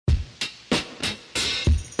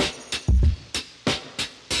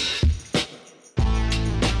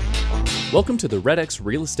Welcome to the REDX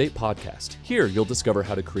Real Estate Podcast. Here, you'll discover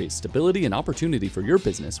how to create stability and opportunity for your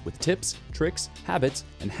business with tips, tricks, habits,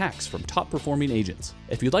 and hacks from top-performing agents.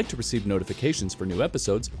 If you'd like to receive notifications for new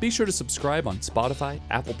episodes, be sure to subscribe on Spotify,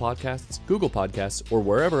 Apple Podcasts, Google Podcasts, or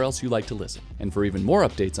wherever else you like to listen. And for even more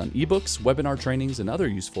updates on ebooks, webinar trainings, and other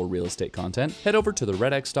useful real estate content, head over to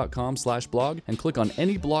theredx.com/blog and click on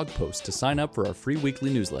any blog post to sign up for our free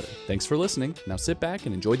weekly newsletter. Thanks for listening. Now sit back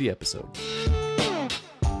and enjoy the episode.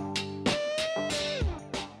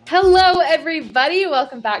 Hello, everybody.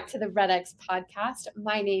 Welcome back to the REDX podcast.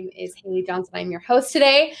 My name is Haley Johnson. I'm your host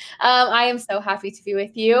today. I am so happy to be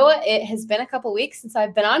with you. It has been a couple weeks since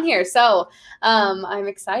I've been on here, so I'm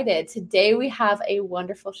excited. Today, we have a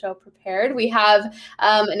wonderful show prepared. We have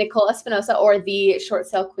Nicole Espinosa, or the short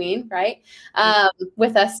sale queen, right,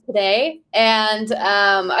 with us today. And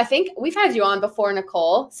I think we've had you on before,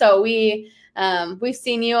 Nicole. So we've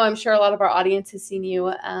seen you. I'm sure a lot of our audience has seen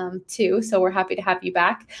you too. So we're happy to have you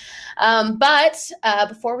back. But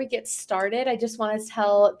before we get started, I just want to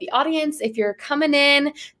tell the audience, if you're coming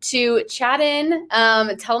in to chat in,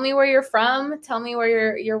 tell me where you're from. Tell me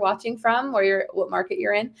where you're watching from, what market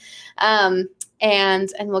you're in.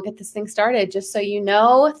 And we'll get this thing started. Just so you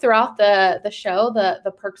know, throughout the show,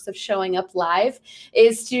 the perks of showing up live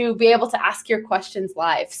is to be able to ask your questions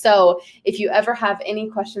live. So if you ever have any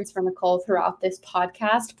questions for Nicole throughout this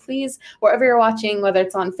podcast, please, wherever you're watching, whether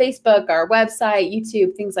it's on Facebook, our website,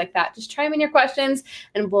 YouTube, things like that, just chime in your questions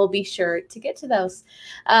and we'll be sure to get to those.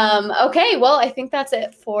 Okay, well, I think that's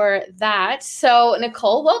it for that. So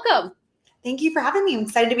Nicole, welcome. Thank you for having me. I'm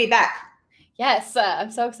excited to be back. Yes,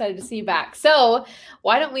 I'm so excited to see you back. So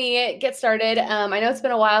why don't we get started? I know it's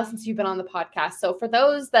been a while since you've been on the podcast. So for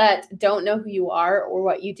those that don't know who you are or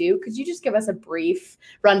what you do, could you just give us a brief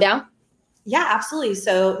rundown? Yeah, absolutely.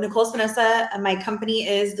 So Nicole Espinosa, my company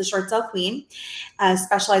is the Short Sale Queen,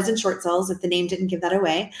 specialized in short sales, if the name didn't give that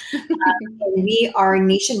away. We are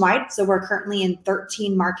nationwide, so we're currently in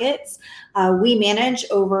 13 markets. We manage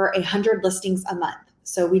over 100 listings a month.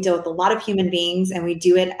 So we deal with a lot of human beings and we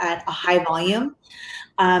do it at a high volume.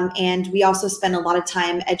 And we also spend a lot of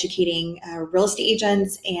time educating real estate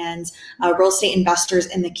agents and real estate investors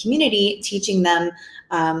in the community, teaching them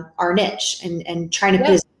our niche and trying to put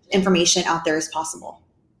as much information out there as possible.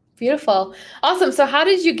 Beautiful. Awesome. So how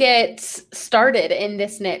did you get started in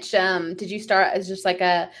this niche? Did you start as just like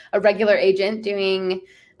a regular agent doing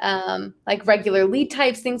like regular lead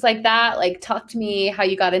types, things like that? Like talk to me how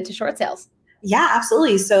you got into short sales. Yeah,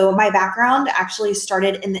 absolutely. So my background actually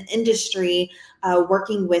started in the industry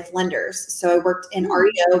working with lenders. So I worked in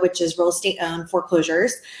REO, which is real estate owned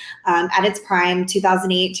foreclosures, at its prime,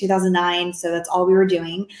 2008, 2009. So that's all we were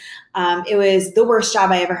doing. It was the worst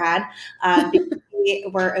job I ever had. We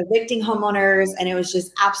were evicting homeowners and it was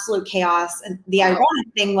just absolute chaos. And the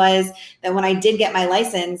ironic thing was that when I did get my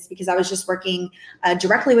license, because I was just working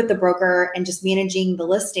directly with the broker and just managing the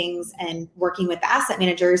listings and working with the asset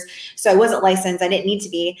managers. So I wasn't licensed. I didn't need to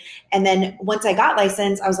be. And then once I got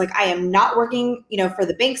licensed, I was like, I am not working, for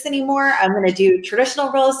the banks anymore. I'm going to do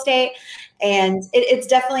traditional real estate. And it's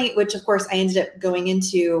definitely, which of course I ended up going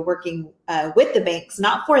into working with the banks,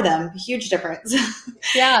 not for them. Huge difference.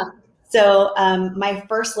 Yeah. So my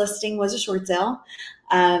first listing was a short sale.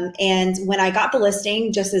 And when I got the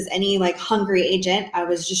listing, just as any like hungry agent, I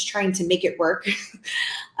was just trying to make it work.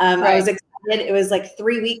 I was excited. It was like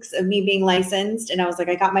 3 weeks of me being licensed. And I was like,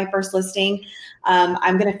 I got my first listing.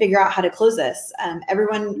 I'm going to figure out how to close this.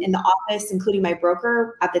 Everyone in the office, including my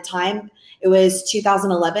broker at the time, it was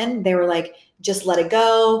 2011. They were like, just let it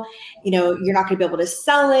go. You're not going to be able to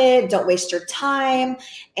sell it. Don't waste your time.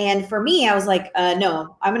 And for me, I was like,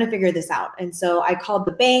 no, I'm going to figure this out. And so I called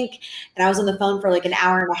the bank and I was on the phone for like an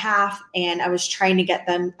hour and a half and I was trying to get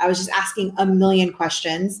them. I was just asking a million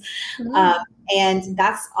questions. And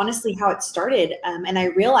that's honestly how it started. And I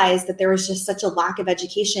realized that there was just such a lack of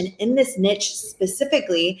education in this niche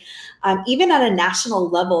specifically, even at a national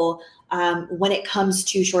level, when it comes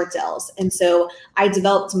to short sales. And so I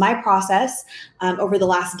developed my process over the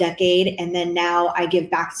last decade. And then now I give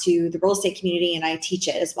back to the real estate community and I teach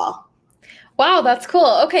it as well. Wow, that's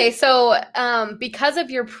cool. Okay, so because of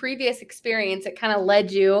your previous experience, it kind of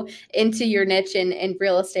led you into your niche in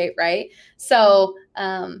real estate, right? So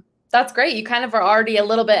that's great. You kind of are already a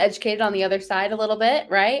little bit educated on the other side a little bit,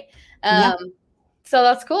 right? Yeah. So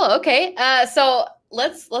that's cool. Okay, so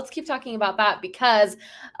let's keep talking about that because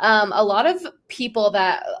a lot of people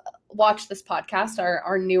that watch this podcast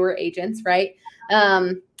are newer agents, right?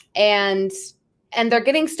 And they're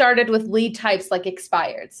getting started with lead types like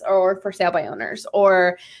expireds or for sale by owners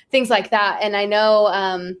or things like that. And I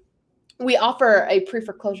know we offer a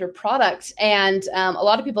pre-foreclosure product, and a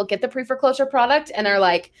lot of people get the pre-foreclosure product and are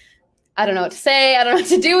like, I don't know what to say. I don't know what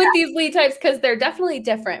to do with these lead types, because they're definitely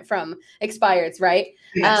different from expireds, right?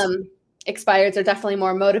 Yes. Expireds are definitely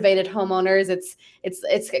more motivated homeowners.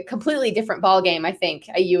 It's a completely different ballgame, I think.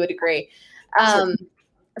 You would agree.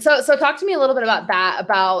 So talk to me a little bit about that,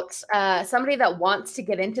 about somebody that wants to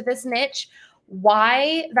get into this niche,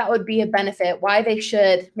 why that would be a benefit, why they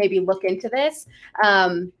should maybe look into this.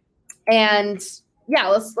 And yeah,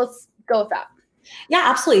 let's go with that. Yeah,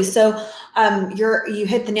 absolutely. So you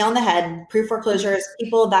hit the nail on the head. Pre-foreclosures,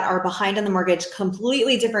 people that are behind on the mortgage,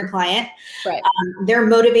 completely different client. Right. They're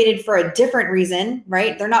motivated for a different reason,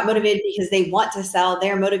 right? They're not motivated because they want to sell.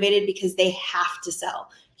 They're motivated because they have to sell.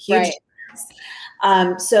 Huge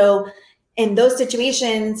difference. So in those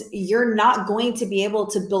situations, you're not going to be able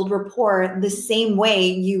to build rapport the same way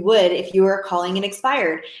you would if you were calling an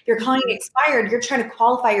expired. If you're calling it expired, you're trying to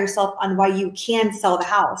qualify yourself on why you can sell the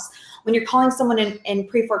house. When you're calling someone in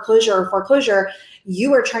pre-foreclosure or foreclosure,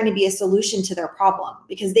 you are trying to be a solution to their problem,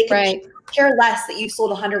 because they can care less that you've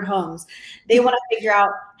sold 100 homes. They want to figure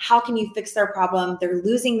out, how can you fix their problem? They're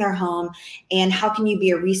losing their home, and how can you be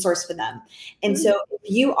a resource for them? And so if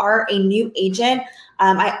you are a new agent,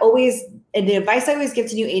 the advice I always give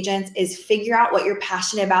to new agents is figure out what you're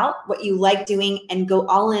passionate about, what you like doing, and go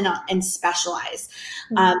all in and specialize.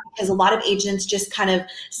 Because a lot of agents just kind of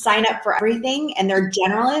sign up for everything, and they're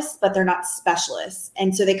generalists, but they're not specialists.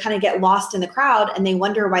 And so they kind of get lost in the crowd, and they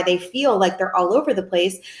wonder why they feel like they're all over the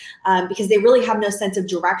place, because they really have no sense of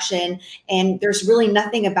direction. And there's really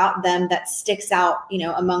nothing about them that sticks out,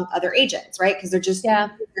 among other agents, right? Because they're just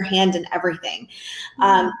their hand in everything.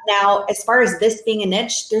 Now, as far as this being a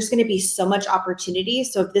niche, there's going to be so much opportunity.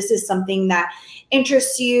 So if this is something that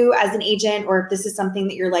interests you as an agent, or if this is something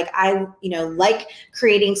that you're like, I like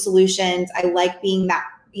creating solutions, I like being that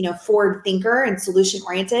forward thinker and solution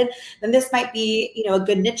oriented, then this might be a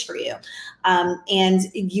good niche for you. And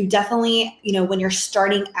you definitely, when you're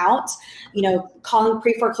starting out, calling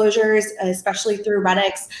pre-foreclosures, especially through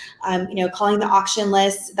REDX, calling the auction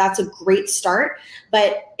list, that's a great start.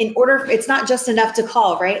 But it's not just enough to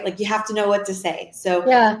call, right? Like, you have to know what to say. So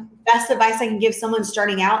best advice I can give someone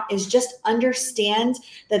starting out is just understand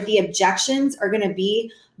that the objections are going to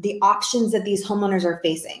be the options that these homeowners are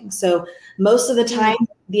facing. So most of the time,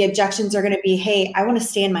 the objections are going to be, hey, I want to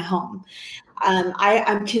stay in my home.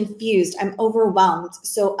 I'm confused. I'm overwhelmed.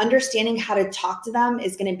 So understanding how to talk to them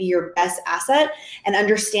is going to be your best asset, and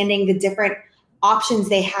understanding the different options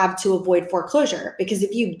they have to avoid foreclosure. Because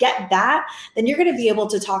if you get that, then you're going to be able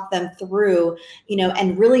to talk them through,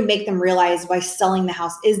 and really make them realize why selling the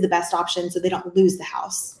house is the best option, so they don't lose the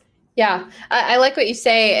house. Yeah. I like what you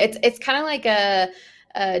say. It's kind of like a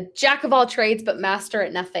jack of all trades, but master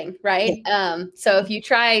at nothing, right? So if you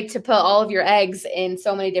try to put all of your eggs in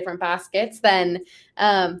so many different baskets, then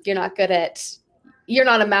you're not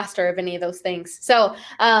a master of any of those things. So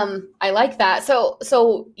I like that.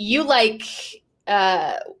 So you like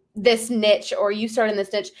this niche, or you started in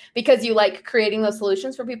this niche because you like creating those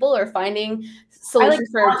solutions for people, or finding solutions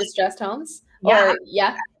for distressed homes? The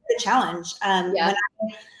challenge.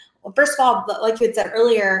 Well, first of all, like you had said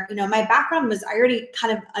earlier, my background was, I already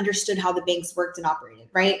kind of understood how the banks worked and operated,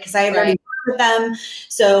 right? Because I had already worked with them.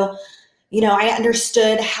 So, I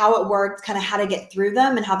understood how it worked, kind of how to get through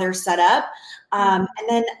them and how they're set up. And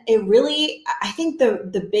then I think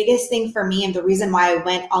the biggest thing for me, and the reason why I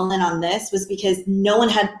went all in on this, was because no one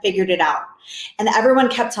had figured it out. And everyone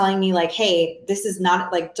kept telling me, like, hey, this is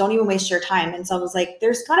not, like, don't even waste your time. And so I was like,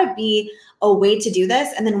 there's got to be a way to do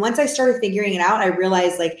this. And then once I started figuring it out, I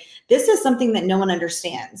realized, like, this is something that no one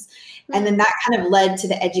understands. And then that kind of led to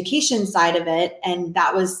the education side of it. And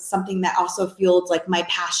that was something that also fueled, like, my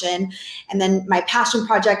passion. And then my passion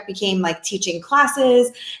project became, like, teaching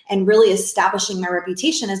classes and really establishing my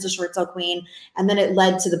reputation as the short sale queen. And then it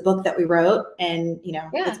led to the book that we wrote, and,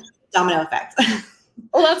 it's a domino effect.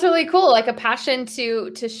 Well, that's really cool. Like, a passion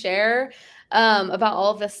to share about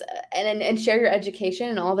all of this, and share your education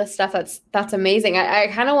and all this stuff. That's amazing. I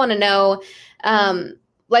kind of want to know,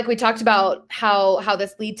 like we talked about, how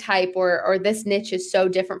this lead type or this niche is so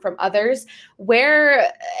different from others,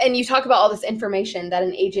 and you talk about all this information that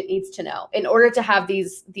an agent needs to know in order to have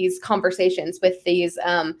these conversations with these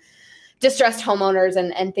distressed homeowners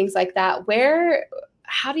and things like that. Where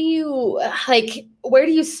do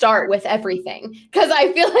you start with everything? Because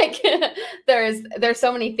I feel like there's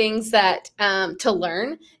so many things that to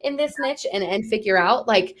learn in this niche and figure out,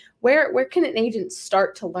 like, where can an agent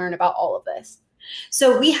start to learn about all of this?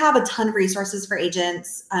 So we have a ton of resources for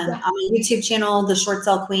agents on my YouTube channel, The Short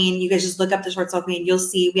Sale Queen. You guys just look up The Short Sale Queen. You'll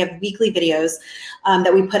see we have weekly videos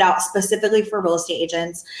that we put out specifically for real estate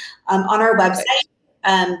agents. On our website,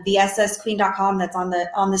 theSSQueen.com, that's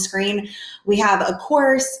on the screen. We have a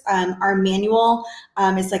course. Our manual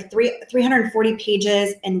is like 340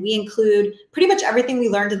 pages, and we include pretty much everything we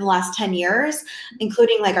learned in the last 10 years,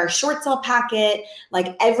 including like our short sale packet,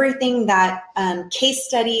 like everything that case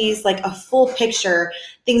studies, like a full picture,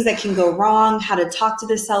 things that can go wrong, how to talk to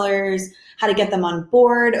the sellers, how to get them on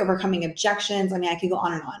board, overcoming objections. I mean, I could go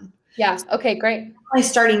on and on. Yeah. Okay, great.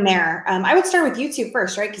 Starting there. I would start with YouTube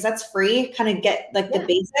first, right? Because that's free, kind of get like the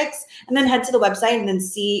basics, and then head to the website and then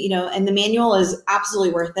see, and the manual is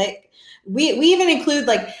absolutely worth it. We even include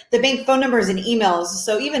like the bank phone numbers and emails.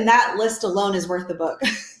 So even that list alone is worth the book.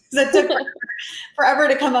 That took forever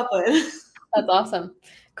to come up with. That's awesome.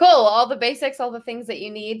 Cool. All the basics, all the things that you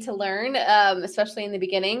need to learn, especially in the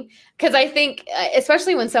beginning. Because I think,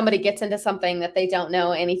 especially when somebody gets into something that they don't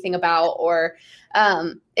know anything about, or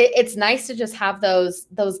it's nice to just have those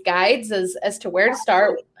guides as to where to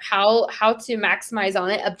start, how to maximize on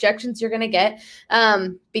it, objections you're going to get.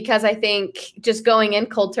 Because I think just going in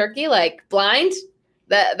cold turkey, like blind,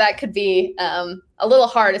 that could be a little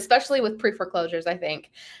hard, especially with pre-foreclosures, I think.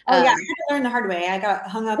 I had to learn the hard way. I got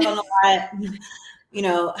hung up on a lot.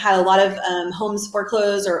 Had a lot of homes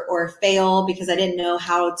foreclose or fail because I didn't know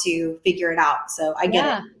how to figure it out. So I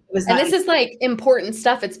get it. And this is like important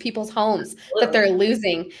stuff. It's people's homes that they're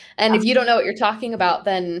losing. And if you don't know what you're talking about,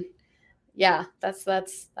 then that's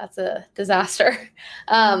a disaster.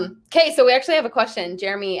 Okay. So we actually have a question.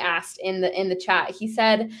 Jeremy asked in the chat. He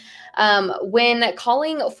said, when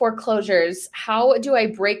calling foreclosures, how do I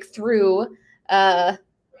break through, okay.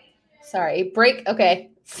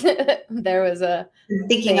 There was a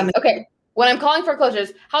thing. Okay. When I'm calling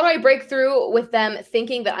foreclosures, how do I break through with them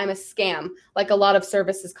thinking that I'm a scam, like a lot of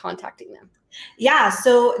services contacting them? Yeah.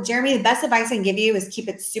 So Jeremy, the best advice I can give you is keep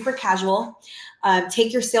it super casual.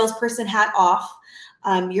 Take your salesperson hat off.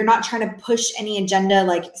 You're not trying to push any agenda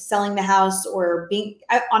like selling the house or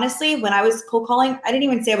honestly, when I was cold calling, I didn't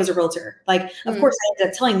even say I was a realtor. Like, of course I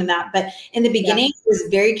ended up telling them that, but in the beginning it was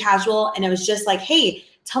very casual, and it was just like, hey,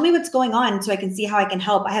 tell me what's going on so I can see how I can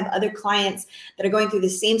help. I have other clients that are going through the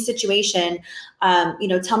same situation.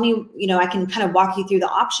 Tell me, I can kind of walk you through the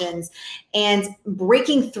options. And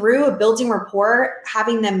breaking through, building rapport,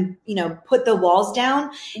 having them, put the walls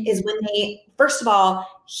down is when they, first of all,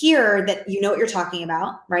 hear that you know what you're talking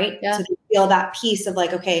about, right? Yeah. So they feel that piece of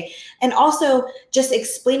like, okay. And also just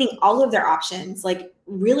explaining all of their options, like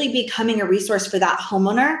really becoming a resource for that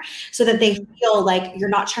homeowner so that they feel like you're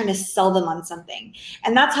not trying to sell them on something.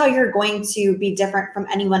 And that's how you're going to be different from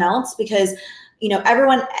anyone else, because,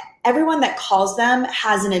 everyone that calls them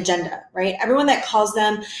has an agenda, right? Everyone that calls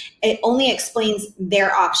them, it only explains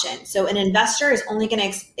their option. So an investor is only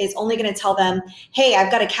going to tell them, hey,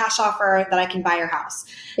 I've got a cash offer that I can buy your house.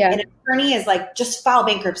 Yeah. An attorney is like, just file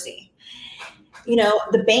bankruptcy.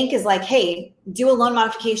 The bank is like, hey, do a loan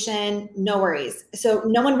modification, no worries. So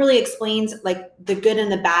no one really explains like the good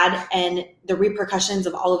and the bad and the repercussions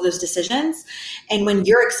of all of those decisions. And when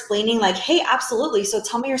you're explaining like, hey, absolutely. So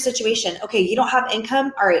tell me your situation. Okay, you don't have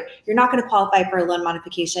income. All right, you're not going to qualify for a loan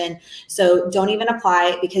modification. So don't even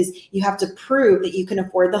apply because you have to prove that you can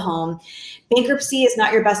afford the home. Bankruptcy is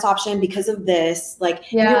not your best option because of this.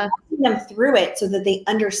 Like you're walking them through it so that they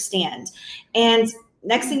understand. And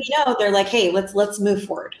next thing you know, they're like, hey, let's move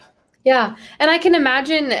forward. Yeah. And I can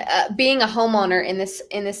imagine being a homeowner in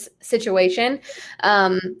this situation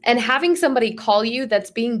and having somebody call you that's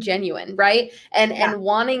being genuine, right? And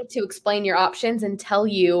wanting to explain your options and tell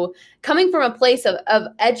you, coming from a place of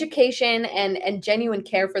education and genuine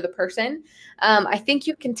care for the person. I think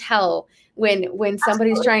you can tell when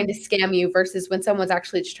somebody's trying to scam you versus when someone's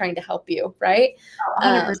actually just trying to help you, right?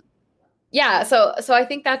 100%. So I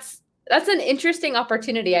think that's an interesting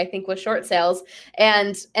opportunity, I think, with short sales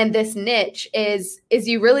and this niche is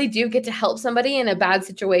you really do get to help somebody in a bad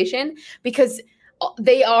situation, because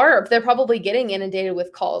they're probably getting inundated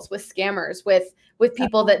with calls, with scammers, with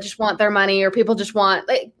people that just want their money, or people just want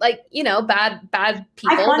bad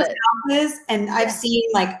people. I've gone to houses and I've seen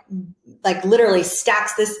like literally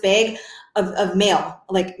stacks this big of mail,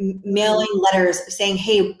 like mailing letters saying,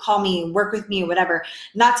 hey, call me, work with me, whatever,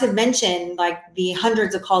 not to mention like the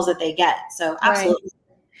hundreds of calls that they get. So absolutely. Right.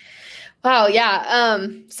 Wow. Yeah.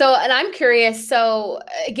 And I'm curious. So,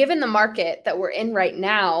 given the market that we're in right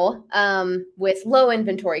now, with low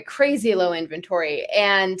inventory, crazy low inventory,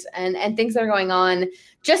 and things that are going on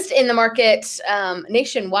just in the market,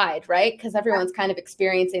 nationwide, right? Because everyone's kind of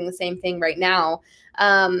experiencing the same thing right now.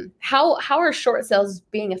 How are short sales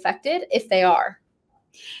being affected, if they are?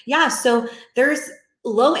 Yeah. So there's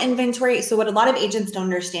low inventory. So what a lot of agents don't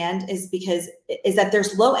understand is that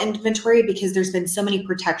there's low inventory because there's been so many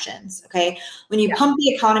protections. Okay. When you pump the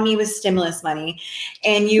economy with stimulus money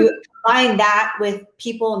and you combine that with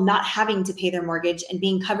people not having to pay their mortgage and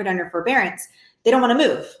being covered under forbearance, they don't want to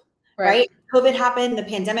move. Right. COVID happened, the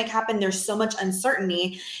pandemic happened. There's so much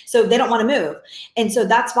uncertainty. So they don't want to move. And so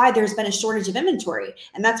that's why there's been a shortage of inventory.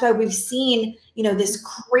 And that's why we've seen, this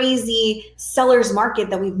crazy seller's market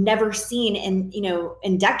that we've never seen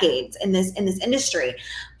in decades in this industry.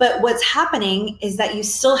 But what's happening is that you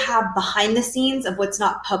still have behind the scenes of what's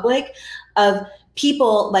not public of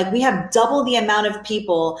people. Like, we have double the amount of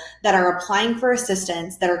people that are applying for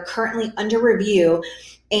assistance that are currently under review.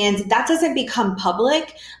 And that doesn't become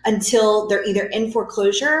public until they're either in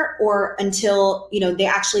foreclosure or until, they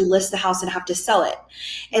actually list the house and have to sell it.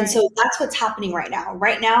 And so that's what's happening right now.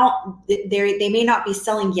 Right now, they may not be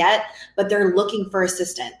selling yet, but they're looking for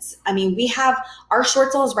assistance. I mean, we have our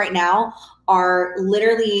short sales right now are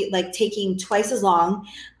literally like taking twice as long.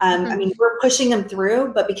 I mean, we're pushing them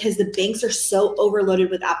through, but because the banks are so overloaded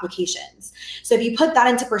with applications. So if you put that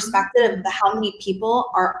into perspective of how many people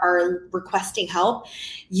are requesting help,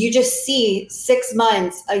 you just see 6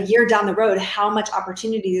 months, a year down the road, how much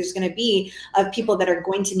opportunity there's going to be of people that are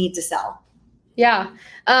going to need to sell. Yeah.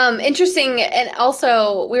 Interesting. And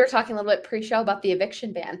also, we were talking a little bit pre-show about the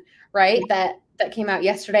eviction ban, right? That came out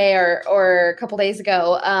yesterday or a couple days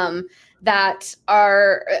ago. That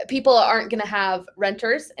people aren't going to have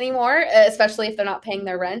renters anymore, especially if they're not paying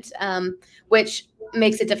their rent, which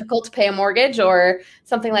makes it difficult to pay a mortgage or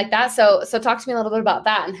something like that. So talk to me a little bit about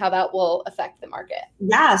that and how that will affect the market.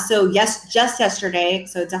 Yeah. So just yesterday,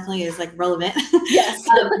 so it definitely is like relevant. Yes.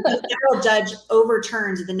 The federal judge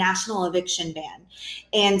overturned the national eviction ban.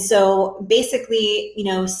 And so basically,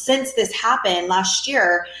 since this happened last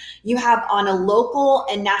year, you have on a local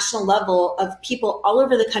and national level of people all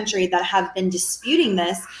over the country that have been disputing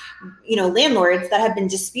this, landlords that have been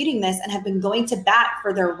disputing this and have been going to bat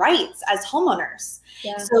for their rights as homeowners.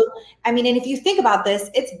 Yeah. So, I mean, and if you think about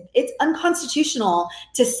this, it's unconstitutional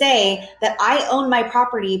to say that I own my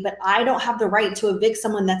property, but I don't have the right to evict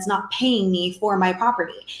someone that's not paying me for my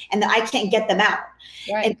property and that I can't get them out.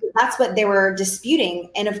 Right. And that's what they were disputing.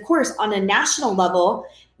 And of course, on a national level,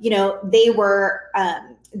 they were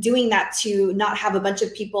doing that to not have a bunch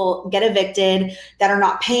of people get evicted that are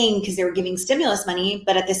not paying because they were giving stimulus money.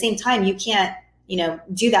 But at the same time, you can't,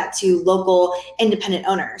 do that to local independent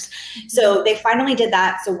owners. So they finally did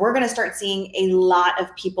that. So we're going to start seeing a lot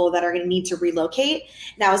of people that are going to need to relocate.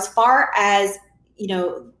 Now, as far as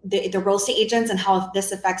the real estate agents and how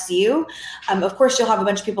this affects you. Of course, you'll have a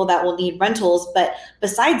bunch of people that will need rentals, but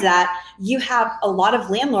besides that, you have a lot of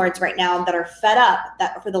landlords right now that are fed up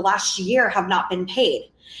that for the last year have not been paid.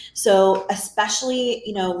 So especially,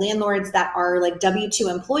 landlords that are like W-2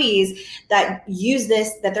 employees that use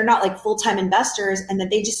this, that they're not like full-time investors and that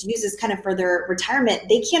they just use this kind of for their retirement.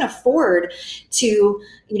 They can't afford to,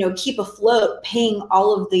 keep afloat paying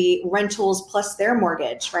all of the rentals plus their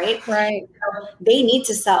mortgage, right? Right. So they need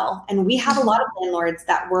to sell. And we have a lot of landlords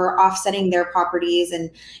that were offsetting their properties and,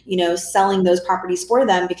 selling those properties for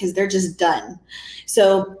them because they're just done.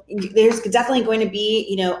 So there's definitely going to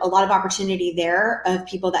be, a lot of opportunity there of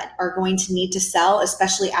people that are going to need to sell,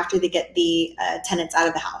 especially after they get the tenants out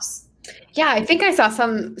of the house. Yeah, I think I saw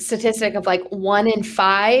some statistic of like 1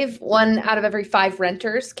 out of every 5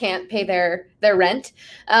 renters can't pay their rent,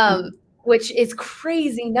 which is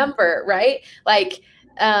crazy number, right? Like,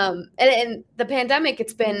 and the pandemic,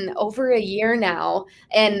 it's been over a year now,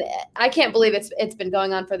 and I can't believe it's been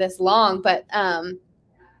going on for this long. But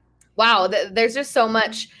wow, there's just so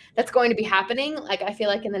much that's going to be happening. Like, I feel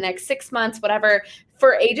like in the next 6 months, whatever,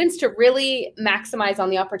 for agents to really maximize on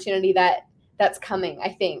the opportunity that's coming, I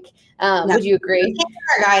think. Would you agree?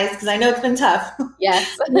 Guys, because I know it's been tough.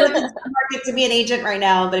 Yes. It's hard to be an agent right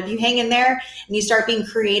now, but if you hang in there and you start being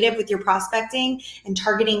creative with your prospecting and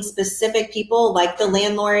targeting specific people like the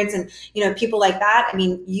landlords and people like that, I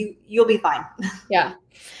mean, you'll be fine. Yeah.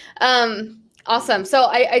 Awesome. So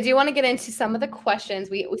I do want to get into some of the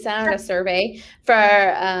questions. We sent out a survey for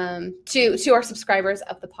to our subscribers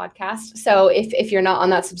of the podcast. So if you're not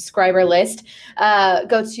on that subscriber list,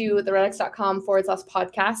 go to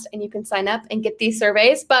theredx.com/podcast and you can sign up and get these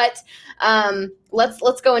surveys. But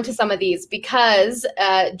let's go into some of these because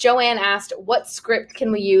Joanne asked, what script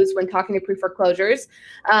can we use when talking to pre-foreclosures?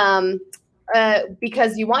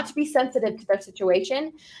 Because you want to be sensitive to their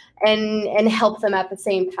situation and help them at the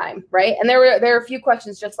same time, right? And there are a few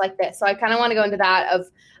questions just like this. So I kind of want to go into that of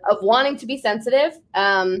wanting to be sensitive,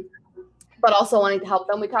 but also wanting to help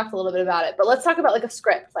them. We talked a little bit about it, but let's talk about like a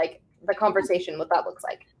script, like the conversation, what that looks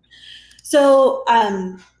like. So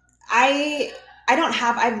I've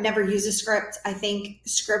never used a script. I think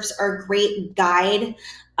scripts are a great guide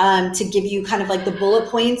to give you kind of like the bullet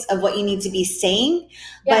points of what you need to be saying.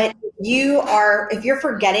 Yeah. But if you're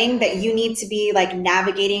forgetting that you need to be like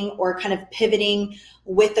navigating or kind of pivoting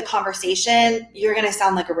with the conversation, you're going to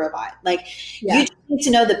sound like a robot. Like you just need to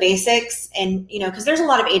know the basics. And, because there's a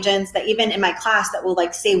lot of agents that even in my class that will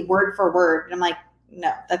like say word for word. And I'm like,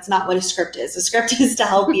 no, that's not what a script is. A script is to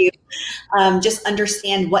help you just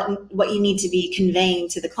understand what you need to be conveying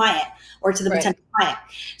to the client or to the potential client.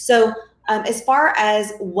 So as far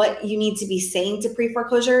as what you need to be saying to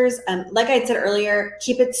pre-foreclosures, like I said earlier,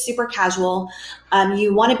 keep it super casual.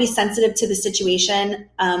 You want to be sensitive to the situation.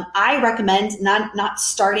 I recommend not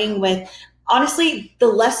starting with, honestly, the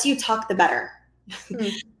less you talk, the better.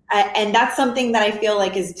 And that's something that I feel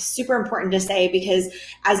like is super important to say because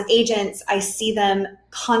as agents, I see them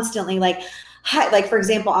constantly like, hi, like for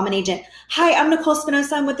example, I'm an agent. Hi, I'm Nicole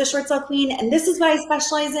Espinosa. I'm with the Short Sale Queen, and this is what I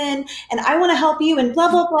specialize in, and I want to help you, and blah,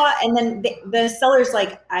 blah, blah. And then the seller's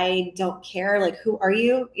like, I don't care. Like, who are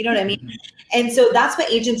you? You know what I mean? And so that's what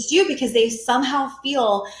agents do because they somehow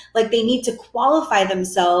feel like they need to qualify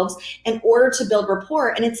themselves in order to build rapport.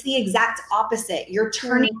 And it's the exact opposite. You're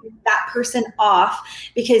turning that person off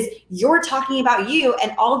because you're talking about you,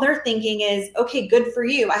 and all they're thinking is, okay, good for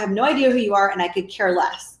you. I have no idea who you are, and I could care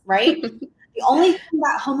less, right? The only thing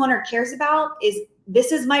that homeowner cares about is,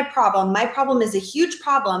 this is my problem. My problem is a huge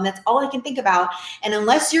problem. That's all I can think about. And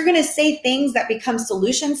unless you're going to say things that become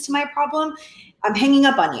solutions to my problem, I'm hanging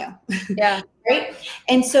up on you. Yeah. Right.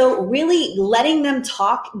 And so really letting them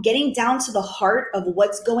talk, getting down to the heart of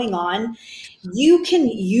what's going on, you can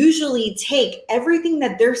usually take everything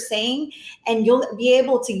that they're saying and you'll be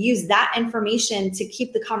able to use that information to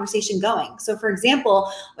keep the conversation going. So for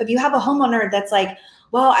example, if you have a homeowner that's like,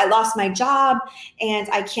 well, I lost my job and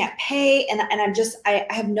I can't pay and I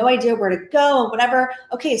have no idea where to go and whatever.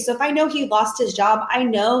 Okay, so if I know he lost his job, I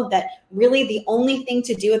know that really the only thing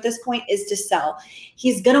to do at this point is to sell.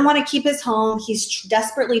 He's going to want to keep his home. He's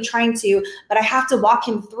desperately trying to, but I have to walk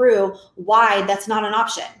him through why that's not an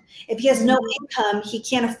option. If he has no income, he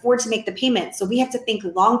can't afford to make the payment. So we have to think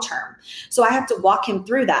long-term. So I have to walk him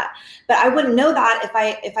through that. But I wouldn't know that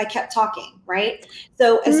if I kept talking, right?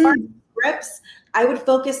 So as far as scripts, I would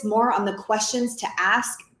focus more on the questions to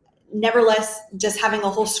ask, nevertheless, just having a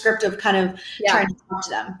whole script of kind of trying to talk to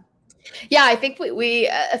them. Yeah, I think we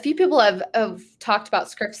a few people have talked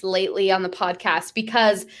about scripts lately on the podcast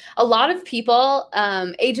because a lot of people,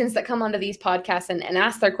 agents that come onto these podcasts and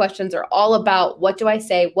ask their questions are all about what do I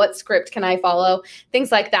say, what script can I follow,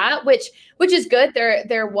 things like that, which is good.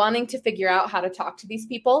 They're wanting to figure out how to talk to these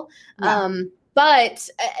people. Yeah. But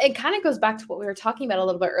it kind of goes back to what we were talking about a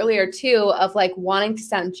little bit earlier too, of like wanting to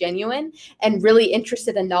sound genuine and really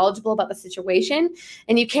interested and knowledgeable about the situation.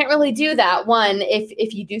 And you can't really do that, one,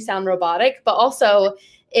 if you do sound robotic, but also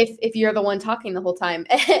if you're the one talking the whole time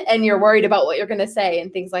and you're worried about what you're going to say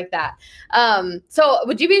and things like that. So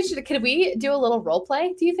would you be interested, could we do a little role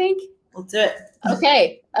play, do you think? Let's do it.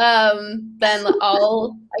 Okay. Then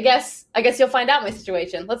I guess you'll find out my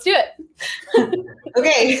situation. Let's do it.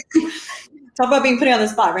 Okay. Talk about being put on the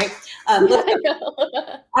spot, right?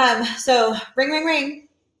 So ring, ring, ring.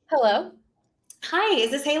 Hello. Hi,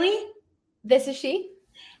 is this Haley? This is she.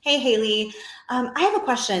 Hey, Haley. I have a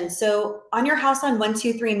question. So on your house on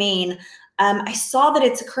 123 Main, I saw that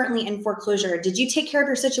it's currently in foreclosure. Did you take care of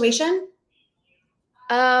your situation?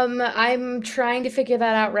 I'm trying to figure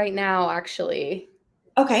that out right now, actually.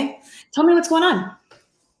 Okay. Tell me what's going on.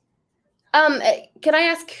 Can I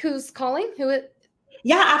ask who's calling?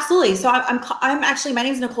 Yeah, absolutely. So I'm actually, my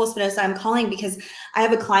name is Nicole Espinosa. I'm calling because I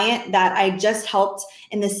have a client that I just helped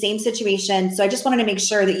in the same situation. So I just wanted to make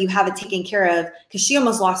sure that you have it taken care of because she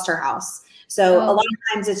almost lost her house. So a lot of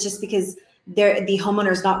times it's just because the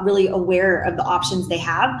homeowner is not really aware of the options they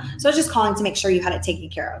have. So I was just calling to make sure you had it taken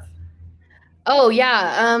care of. Oh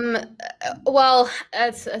yeah. Well,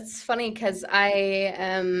 it's funny because I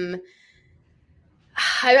am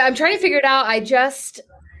I'm trying to figure it out. I just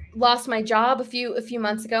lost my job a few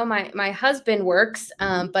months ago. My husband works,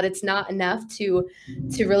 but it's not enough to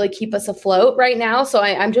really keep us afloat right now. So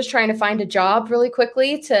I'm just trying to find a job really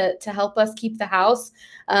quickly to help us keep the house.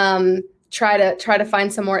 Try to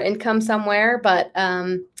find some more income somewhere. But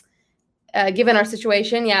given our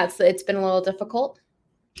situation, it's been a little difficult.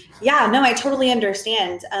 Yeah, no, I totally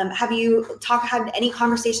understand. Have you had any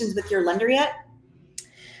conversations with your lender yet?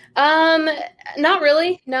 Not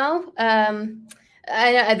really. No.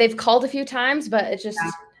 They've called a few times, but it just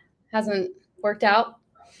hasn't worked out.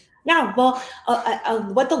 Yeah, well,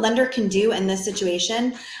 what the lender can do in this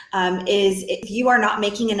situation is if you are not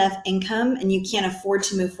making enough income and you can't afford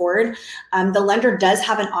to move forward, the lender does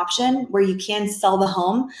have an option where you can sell the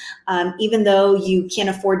home, even though you can't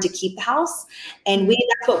afford to keep the house. And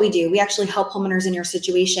that's what we do. We actually help homeowners in your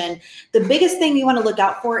situation. The biggest thing you want to look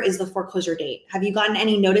out for is the foreclosure date. Have you gotten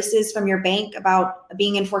any notices from your bank about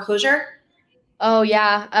being in foreclosure? Oh,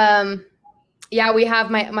 yeah. Yeah, we have.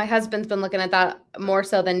 My husband's been looking at that more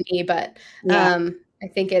so than me, but I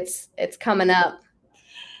think it's coming up.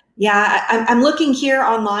 Yeah, I'm looking here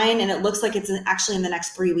online, and it looks like it's actually in the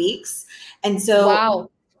next 3 weeks. And so, wow.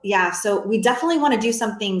 Yeah, so we definitely want to do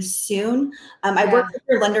something soon. I worked with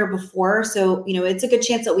your lender before, so it's a good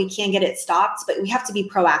chance that we can get it stopped, but we have to be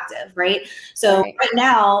proactive, right? So right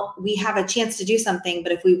now we have a chance to do something,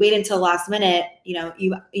 but if we wait until the last minute,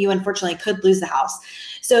 you unfortunately could lose the house.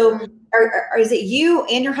 So is it you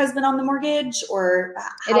and your husband on the mortgage, or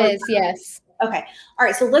how it is? Yes. Okay. All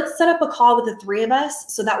right. So let's set up a call with the three of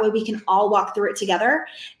us so that way we can all walk through it together.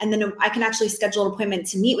 And then I can actually schedule an appointment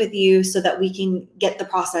to meet with you so that we can get the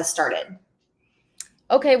process started.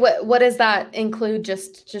 Okay. What does that include?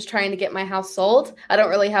 Just trying to get my house sold? I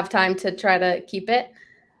don't really have time to try to keep it.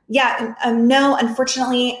 Yeah, no,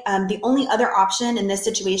 unfortunately, the only other option in this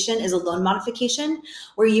situation is a loan modification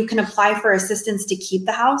where you can apply for assistance to keep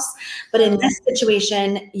the house. But in this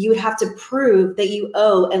situation, you would have to prove that you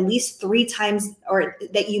owe at least 3 times, or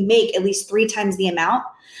that you make at least 3 times the amount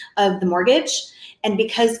of the mortgage. And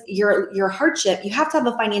because your hardship, you have to have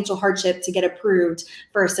a financial hardship to get approved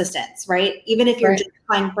for assistance, right? Even if you're just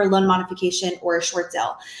applying for a loan modification or a short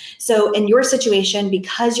sale. So in your situation,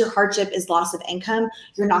 because your hardship is loss of income,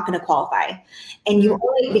 you're not going to qualify. And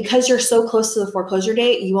because you're so close to the foreclosure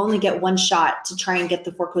date, you only get 1 shot to try and get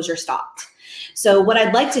the foreclosure stopped. So what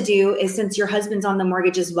I'd like to do is, since your husband's on the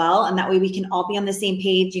mortgage as well, and that way we can all be on the same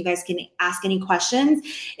page, you guys can ask any questions,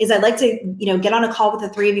 is I'd like to, get on a call with the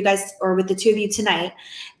 3 of you guys or with the 2 of you tonight,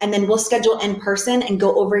 and then we'll schedule in person and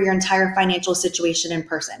go over your entire financial situation in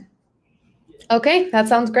person. Okay, that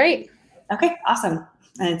sounds great. Okay, awesome.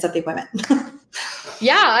 And set the appointment.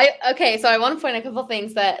 Okay. So I want to point a couple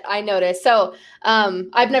things that I noticed. So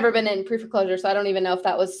I've never been in pre-foreclosure, so I don't even know if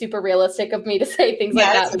that was super realistic of me to say things like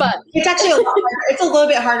that. But it's actually it's a little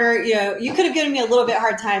bit harder. You could have given me a little bit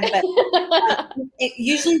hard time, but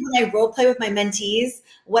usually when I role play with my mentees,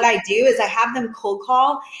 what I do is I have them cold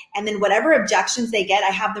call, and then whatever objections they get,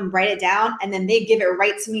 I have them write it down, and then they give it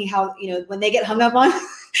right to me how, when they get hung up on.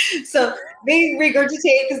 So they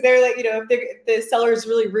regurgitate because they're like, if the seller is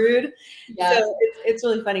really rude. Yeah. So it's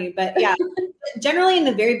really funny. But yeah, generally in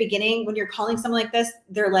the very beginning, when you're calling someone like this,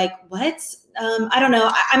 they're like, what? I don't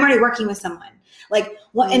know. I'm already working with someone. Like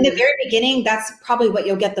in the very beginning, that's probably what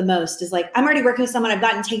you'll get the most is like, I'm already working with someone I've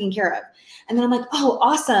gotten taken care of. And then I'm like, oh,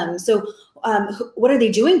 awesome. So what are they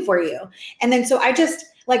doing for you? And then so I just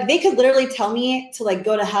like, they could literally tell me to like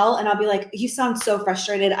go to hell, and I'll be like, you sound so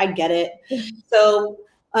frustrated. I get it. So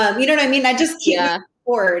you know what I mean? I just keep moving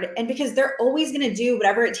forward. And because they're always going to do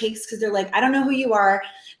whatever it takes, because they're like, I don't know who you are,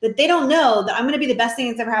 but they don't know that I'm going to be the best thing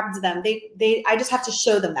that's ever happened to them. I just have to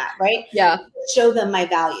show them that, right? Yeah. Show them my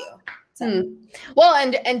value. So. Well,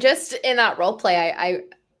 and just in that role play, I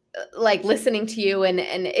like listening to you, and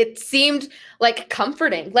it seemed like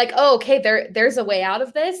comforting, like, oh, okay, there's a way out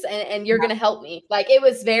of this, and you're going to help me. Like, it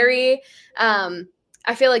was very,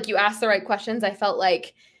 I feel like you asked the right questions. I felt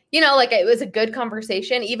like, like it was a good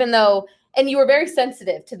conversation, even though, and you were very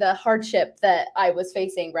sensitive to the hardship that I was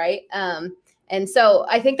facing. Right. And so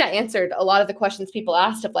I think that answered a lot of the questions people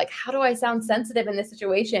asked of like, how do I sound sensitive in this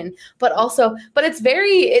situation? But it's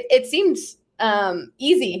it seems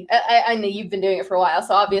easy. I know you've been doing it for a while,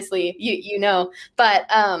 so obviously but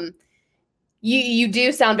you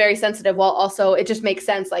do sound very sensitive, while also it just makes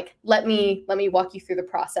sense. Like, let me walk you through the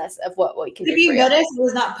process of what we can do. If you notice, it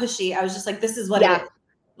was not pushy. I was just like, this is what it is.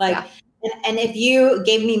 Like, and if you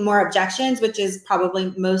gave me more objections, which is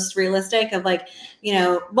probably most realistic of like,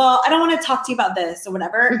 well, I don't want to talk to you about this or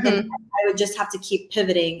whatever, then I would just have to keep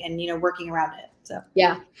pivoting and, working around it. So,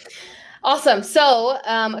 yeah. Awesome. So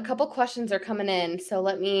a couple questions are coming in. So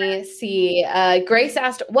let me see. Grace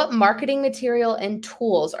asked, what marketing material and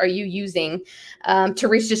tools are you using to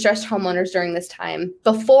reach distressed homeowners during this time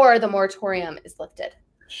before the moratorium is lifted?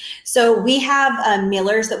 So we have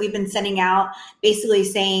mailers that we've been sending out basically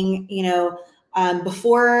saying,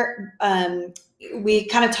 before we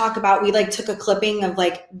kind of talk about, we took a clipping of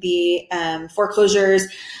the foreclosures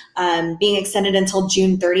being extended until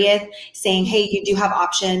June 30th, saying, hey, you do have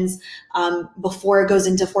options before it goes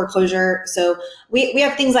into foreclosure. So we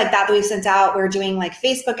have things like that we've sent out. We're doing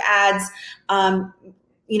Facebook ads,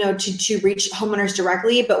 to reach homeowners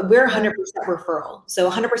directly, but we're 100% referral. So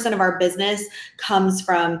 100% of our business comes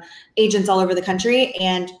from agents all over the country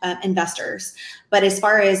and investors. But as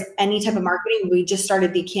far as any type of marketing, we just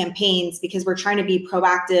started the campaigns because we're trying to be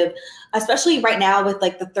proactive, especially right now with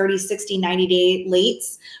the 30, 60, 90-day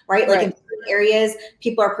lates, right? Like in certain areas,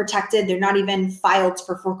 people are protected. They're not even filed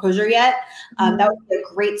for foreclosure yet. That would be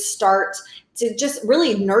a great start to just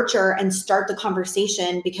really nurture and start the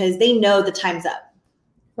conversation because they know the time's up.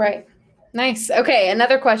 Right. Nice. Okay.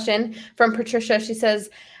 Another question from Patricia. She says,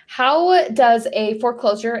 how does a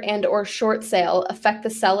foreclosure and or short sale affect the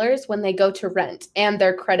sellers when they go to rent and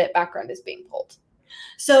their credit background is being pulled?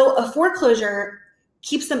 So a foreclosure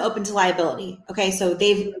keeps them open to liability. Okay. So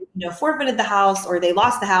they've forfeited the house or they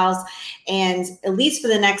lost the house. And at least for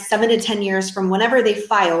the next 7 to 10 years from whenever they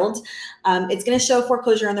filed, it's going to show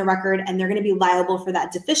foreclosure on the record and they're going to be liable for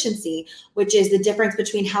that deficiency, which is the difference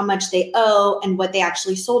between how much they owe and what they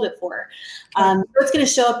actually sold it for. So it's going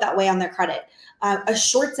to show up that way on their credit. A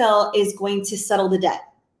short sale is going to settle the debt.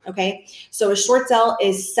 Okay. So a short sale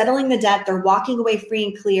is settling the debt. They're walking away free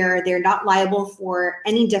and clear. They're not liable for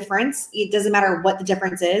any difference. It doesn't matter what the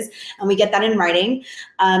difference is. And we get that in writing.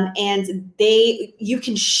 And you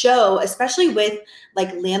can show, especially with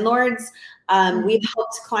landlords, we've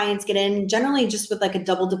helped clients get in generally just with a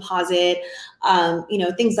double deposit,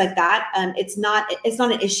 things like that. It's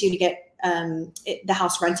not an issue to get the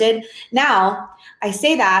house rented. Now, I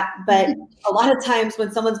say that, but a lot of times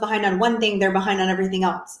when someone's behind on one thing, they're behind on everything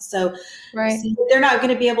else. So they're not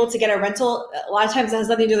going to be able to get a rental. A lot of times it has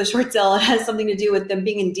nothing to do with the short sale. It has something to do with them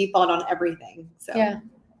being in default on everything. So yeah.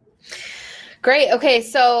 Great. Okay.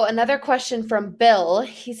 So another question from Bill.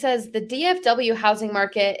 He says the DFW housing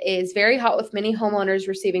market is very hot with many homeowners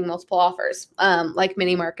receiving multiple offers, like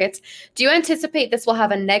many markets. Do you anticipate this will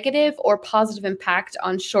have a negative or positive impact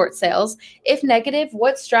on short sales? If negative,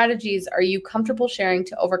 what strategies are you comfortable sharing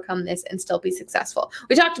to overcome this and still be successful?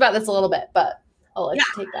 We talked about this a little bit, but I'll let you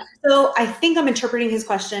take that. So I think I'm interpreting his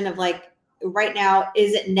question of right now,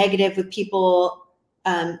 is it negative with people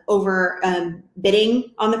over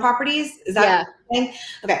bidding on the properties? Is that thing?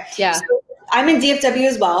 Okay. Yeah. So I'm in DFW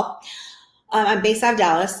as well. I'm based out of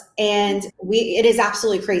Dallas, and it is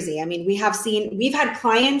absolutely crazy. I mean, we've had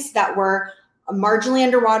clients that were marginally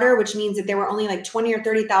underwater, which means that there were only 20 or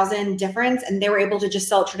 30,000 difference, and they were able to just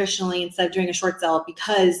sell it traditionally instead of doing a short sale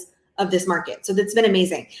because of this market. So that's been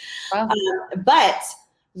amazing. Wow. But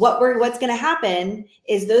what's going to happen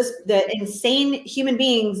is the insane human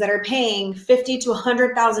beings that are paying 50 to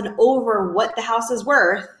 100,000 over what the house is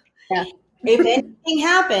worth. Yeah. If anything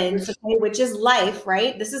happens, which is life,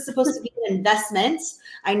 right? This is supposed to be an investment.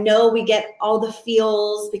 I know we get all the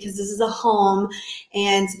feels because this is a home,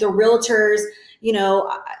 and the realtors,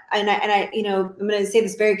 I'm going to say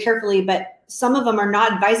this very carefully, but some of them are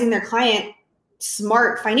not advising their client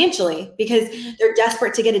smart financially because they're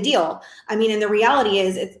desperate to get a deal. I mean, and the reality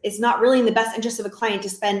is it's not really in the best interest of a client to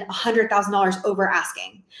spend $100,000 over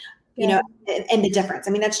asking, and the difference.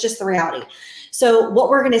 I mean, that's just the reality. So what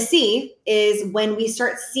we're going to see is when we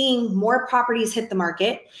start seeing more properties hit the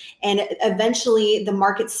market and eventually the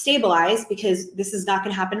market stabilize, because this is not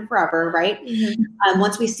going to happen forever, right? Mm-hmm.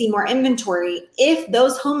 Once we see more inventory, if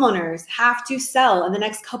those homeowners have to sell in the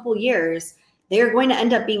next couple years, they're going to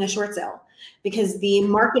end up being a short sale, because the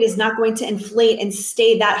market is not going to inflate and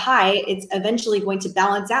stay that high. It's eventually going to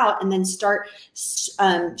balance out and then start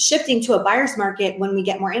shifting to a buyer's market when we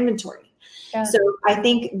get more inventory. Yeah. So I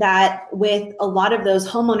think that with a lot of those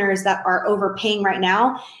homeowners that are overpaying right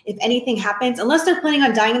now, if anything happens, unless they're planning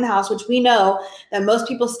on dying in the house, which we know that most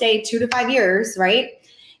people stay 2 to 5 years, right?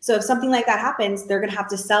 So if something like that happens, they're going to have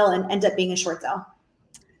to sell and end up being a short sale.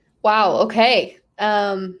 Wow. Okay.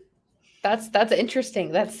 That's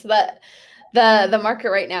interesting. That's the market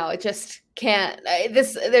right now. It just can't,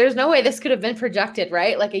 there's no way this could have been projected,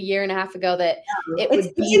 right? Like a year and a half ago that it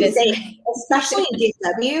would be this way. Especially in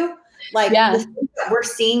DFW. The things that we're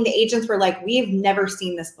seeing, the agents were like, we've never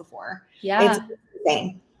seen this before. Yeah. It's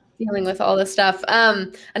insane. dealing with all this stuff.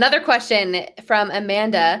 Another question from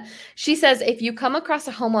Amanda. She says, if you come across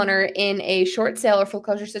a homeowner in a short sale or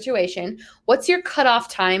foreclosure situation, what's your cutoff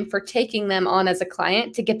time for taking them on as a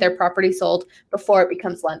client to get their property sold before it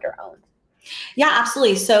becomes lender owned? Yeah,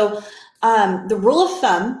 absolutely. So the rule of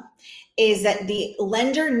thumb is that the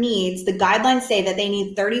lender needs, the guidelines say that they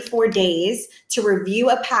need 34 days to review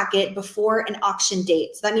a packet before an auction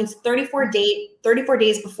date. So that means 34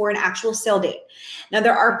 days before an actual sale date. Now,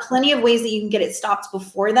 there are plenty of ways that you can get it stopped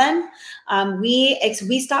before then.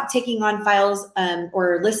 We stop taking on files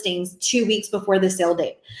or listings 2 weeks before the sale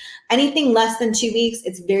date. Anything less than 2 weeks,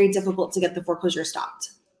 it's very difficult to get the foreclosure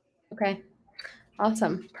stopped. Okay.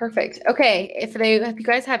 Awesome. Perfect. Okay. If you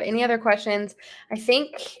guys have any other questions, I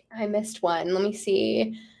think I missed one. Let me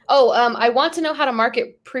see. Oh, I want to know how to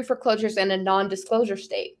market pre-foreclosures in a non-disclosure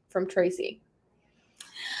state, from Tracy.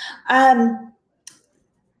 It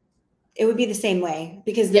would be the same way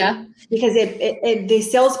because the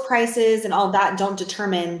sales prices and all that don't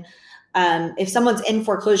determine if someone's in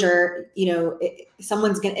foreclosure. If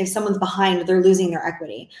someone's behind, they're losing their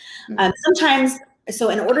equity. Sometimes. So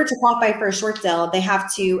in order to qualify for a short sale, they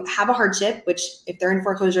have to have a hardship, which if they're in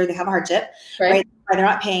foreclosure, they have a hardship, right? They're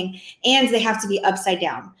not paying, and they have to be upside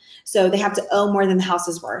down. So they have to owe more than the house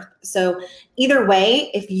is worth. So either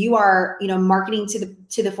way, if you are, marketing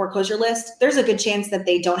to the foreclosure list, there's a good chance that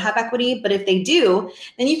they don't have equity. But if they do,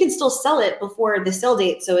 then you can still sell it before the sale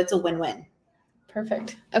date. So it's a win-win.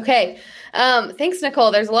 Perfect. Okay. Thanks,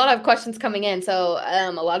 Nicole. There's a lot of questions coming in. So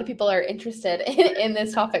a lot of people are interested in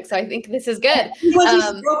this topic. So I think this is good.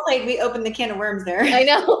 We opened the can of worms there. I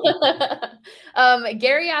know.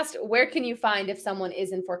 Gary asked, where can you find if someone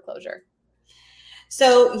is in foreclosure?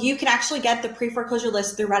 So you can actually get the pre-foreclosure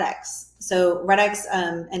list through REDX. So REDX,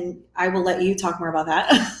 and I will let you talk more about that.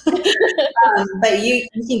 But you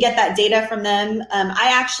can get that data from them.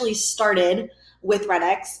 I actually started with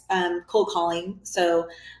REDX, cold calling. So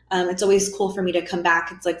it's always cool for me to come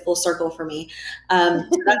back. It's like full circle for me. So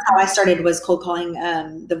that's how I started, was cold calling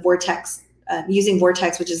the Vortex, using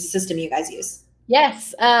Vortex, which is the system you guys use.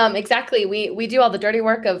 Yes, exactly. We do all the dirty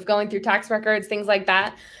work of going through tax records, things like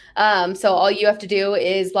that. So all you have to do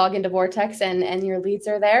is log into Vortex and your leads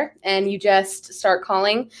are there and you just start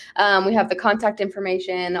calling. We have the contact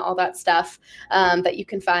information, all that stuff that you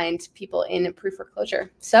can find people in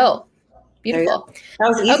pre-foreclosure. So beautiful. That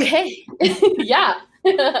was easy. Okay. Yeah.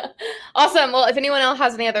 Awesome. Well, if anyone else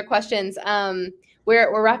has any other questions,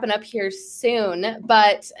 we're wrapping up here soon.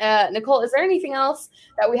 But Nicole, is there anything else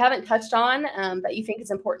that we haven't touched on that you think is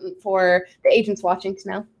important for the agents watching to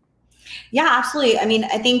know? Yeah, absolutely. I mean,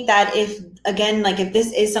 I think that if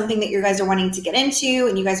this is something that you guys are wanting to get into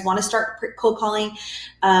and you guys want to start cold calling,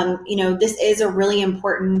 this is a really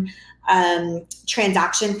important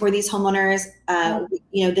transaction for these homeowners.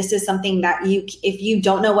 This is something that if you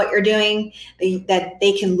don't know what you're doing, that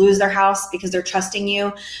they can lose their house because they're trusting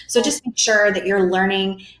you. So just make sure that you're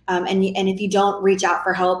learning, and if you don't, reach out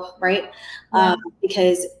for help, right?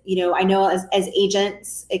 Because I know as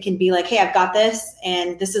agents, it can be like, hey, I've got this,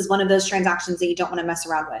 and this is one of those transactions that you don't want to mess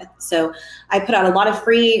around with. So I put out a lot of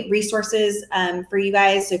free resources for you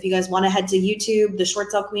guys. So if you guys want to head to YouTube, The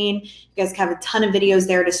Short Sale Queen, you guys have a ton of videos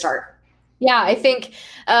there to start. Yeah, I think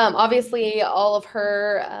obviously all of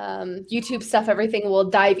her YouTube stuff, everything will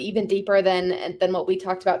dive even deeper than what we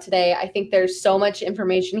talked about today. I think there's so much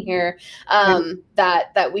information here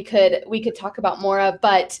that we could talk about more of.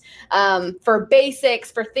 But for basics,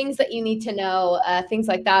 for things that you need to know, things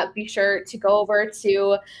like that, be sure to go over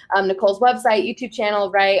to Nicole's website, YouTube channel,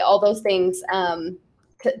 right? All those things.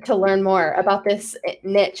 To learn more about this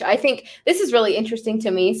niche. I think this is really interesting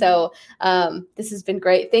to me. So this has been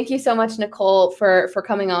great. Thank you so much, Nicole, for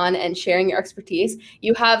coming on and sharing your expertise.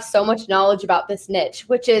 You have so much knowledge about this niche,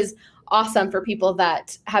 which is awesome for people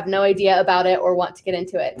that have no idea about it or want to get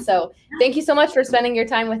into it. So thank you so much for spending your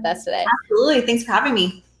time with us today. Absolutely. Thanks for having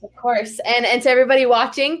me. Of course. And to everybody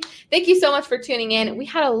watching, thank you so much for tuning in. We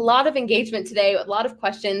had a lot of engagement today, a lot of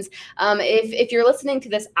questions. If you're listening to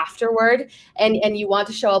this afterward and you want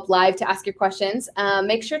to show up live to ask your questions,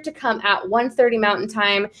 make sure to come at 1:30 Mountain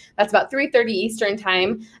Time. That's about 3:30 Eastern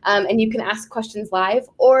Time. And you can ask questions live,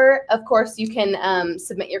 or of course you can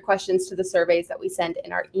submit your questions to the surveys that we send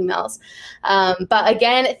in our emails. But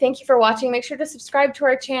again, thank you for watching. Make sure to subscribe to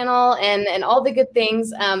our channel and all the good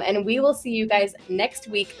things. And we will see you guys next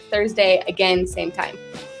week, Thursday, again, same time.